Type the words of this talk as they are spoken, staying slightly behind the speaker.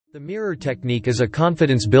The mirror technique is a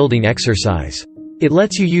confidence-building exercise. It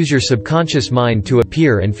lets you use your subconscious mind to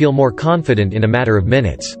appear and feel more confident in a matter of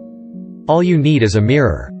minutes. All you need is a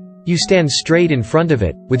mirror. You stand straight in front of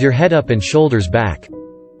it, with your head up and shoulders back.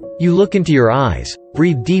 You look into your eyes,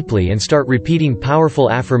 breathe deeply and start repeating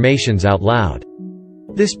powerful affirmations out loud.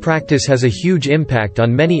 This practice has a huge impact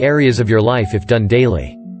on many areas of your life if done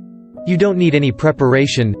daily. You don't need any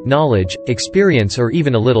preparation, knowledge, experience or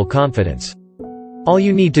even a little confidence. All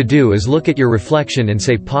you need to do is look at your reflection and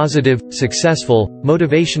say positive, successful,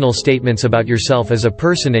 motivational statements about yourself as a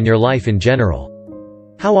person and your life in general.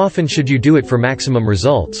 How often should you do it for maximum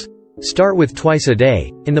results? Start with twice a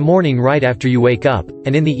day, in the morning right after you wake up,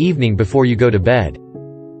 and in the evening before you go to bed.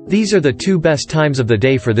 These are the two best times of the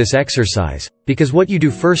day for this exercise, because what you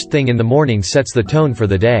do first thing in the morning sets the tone for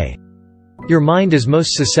the day. Your mind is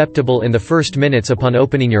most susceptible in the first minutes upon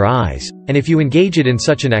opening your eyes, and if you engage it in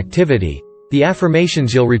such an activity, the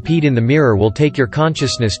affirmations you'll repeat in the mirror will take your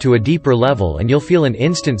consciousness to a deeper level and you'll feel an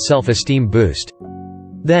instant self-esteem boost.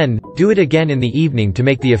 Then, do it again in the evening to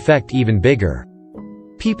make the effect even bigger.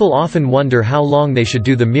 People often wonder how long they should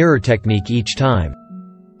do the mirror technique each time.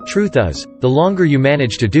 Truth is, the longer you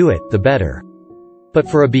manage to do it, the better. But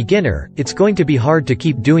for a beginner, it's going to be hard to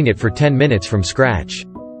keep doing it for 10 minutes from scratch.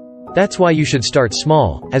 That's why you should start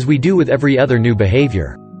small, as we do with every other new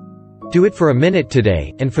behavior. Do it for a minute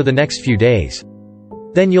today, and for the next few days.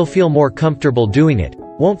 Then you'll feel more comfortable doing it,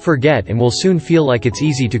 won't forget and will soon feel like it's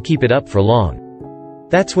easy to keep it up for long.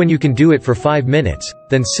 That's when you can do it for 5 minutes,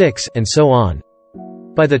 then 6, and so on.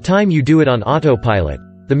 By the time you do it on autopilot,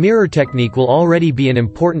 the mirror technique will already be an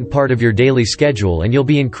important part of your daily schedule and you'll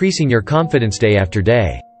be increasing your confidence day after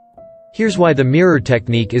day. Here's why the mirror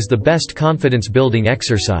technique is the best confidence-building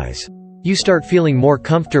exercise. You start feeling more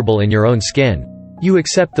comfortable in your own skin. You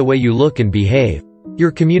accept the way you look and behave.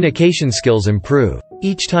 Your communication skills improve.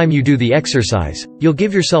 Each time you do the exercise, you'll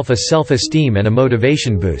give yourself a self-esteem and a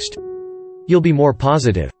motivation boost. You'll be more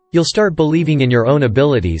positive. You'll start believing in your own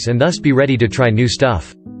abilities and thus be ready to try new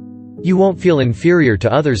stuff. You won't feel inferior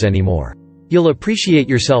to others anymore. You'll appreciate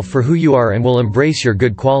yourself for who you are and will embrace your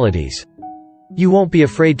good qualities. You won't be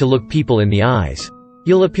afraid to look people in the eyes.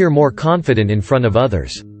 You'll appear more confident in front of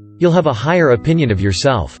others. You'll have a higher opinion of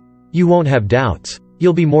yourself. You won't have doubts.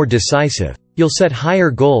 You'll be more decisive. You'll set higher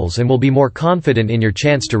goals and will be more confident in your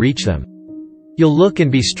chance to reach them. You'll look and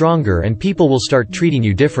be stronger and people will start treating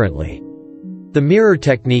you differently. The mirror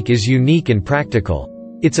technique is unique and practical.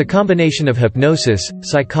 It's a combination of hypnosis,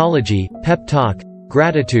 psychology, pep talk,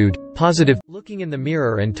 gratitude, positive. Looking in the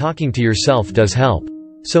mirror and talking to yourself does help.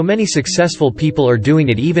 So many successful people are doing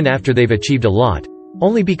it even after they've achieved a lot,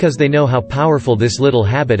 only because they know how powerful this little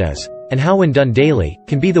habit is, and how when done daily,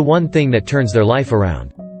 can be the one thing that turns their life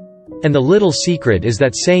around. And the little secret is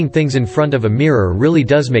that saying things in front of a mirror really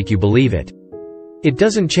does make you believe it. It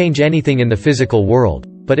doesn't change anything in the physical world,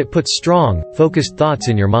 but it puts strong, focused thoughts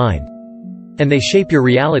in your mind. And they shape your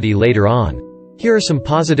reality later on. Here are some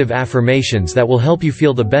positive affirmations that will help you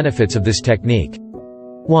feel the benefits of this technique.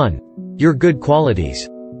 1. Your good qualities.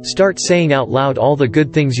 Start saying out loud all the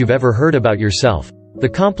good things you've ever heard about yourself, the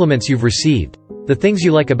compliments you've received, the things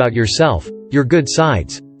you like about yourself, your good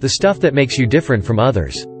sides, the stuff that makes you different from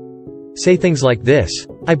others. Say things like this: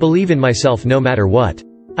 I believe in myself no matter what.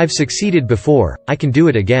 I've succeeded before, I can do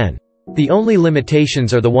it again. The only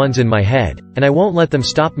limitations are the ones in my head, and I won't let them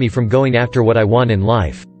stop me from going after what I want in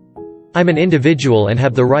life. I'm an individual and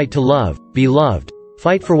have the right to love, be loved,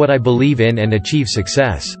 fight for what I believe in and achieve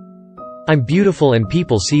success. I'm beautiful and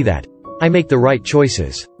people see that. I make the right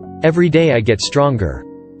choices. Every day I get stronger.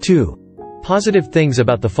 2. Positive things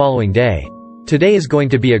about the following day. Today is going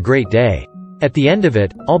to be a great day. At the end of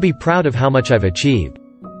it, I'll be proud of how much I've achieved.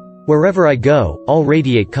 Wherever I go, I'll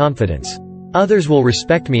radiate confidence. Others will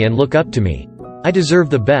respect me and look up to me. I deserve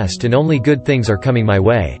the best and only good things are coming my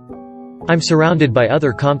way. I'm surrounded by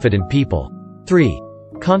other confident people. 3.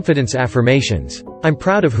 Confidence affirmations. I'm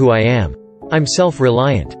proud of who I am. I'm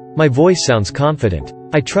self-reliant. My voice sounds confident.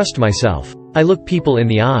 I trust myself. I look people in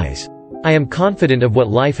the eyes. I am confident of what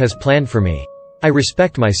life has planned for me. I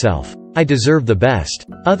respect myself. I deserve the best.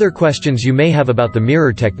 Other questions you may have about the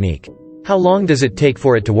mirror technique. How long does it take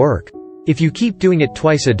for it to work? If you keep doing it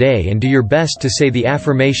twice a day and do your best to say the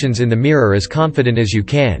affirmations in the mirror as confident as you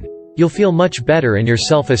can, you'll feel much better and your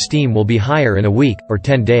self-esteem will be higher in a week, or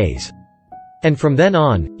 10 days. And from then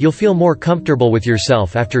on, you'll feel more comfortable with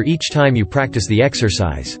yourself after each time you practice the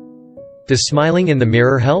exercise. Does smiling in the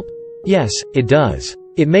mirror help? Yes, it does.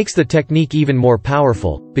 It makes the technique even more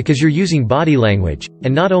powerful, because you're using body language,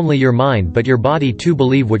 and not only your mind but your body to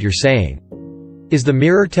believe what you're saying. Is the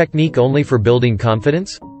mirror technique only for building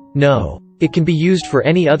confidence? No. It can be used for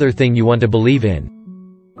any other thing you want to believe in.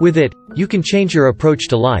 With it, you can change your approach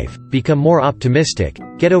to life, become more optimistic,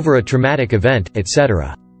 get over a traumatic event,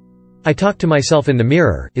 etc. I talk to myself in the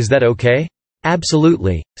mirror, is that okay?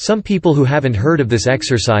 Absolutely. Some people who haven't heard of this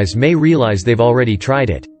exercise may realize they've already tried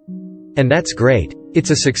it. And that's great. It's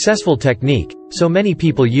a successful technique, so many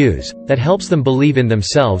people use, that helps them believe in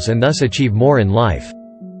themselves and thus achieve more in life.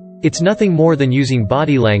 It's nothing more than using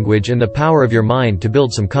body language and the power of your mind to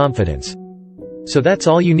build some confidence. So that's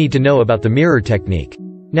all you need to know about the mirror technique.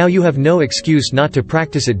 Now you have no excuse not to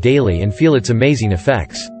practice it daily and feel its amazing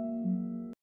effects.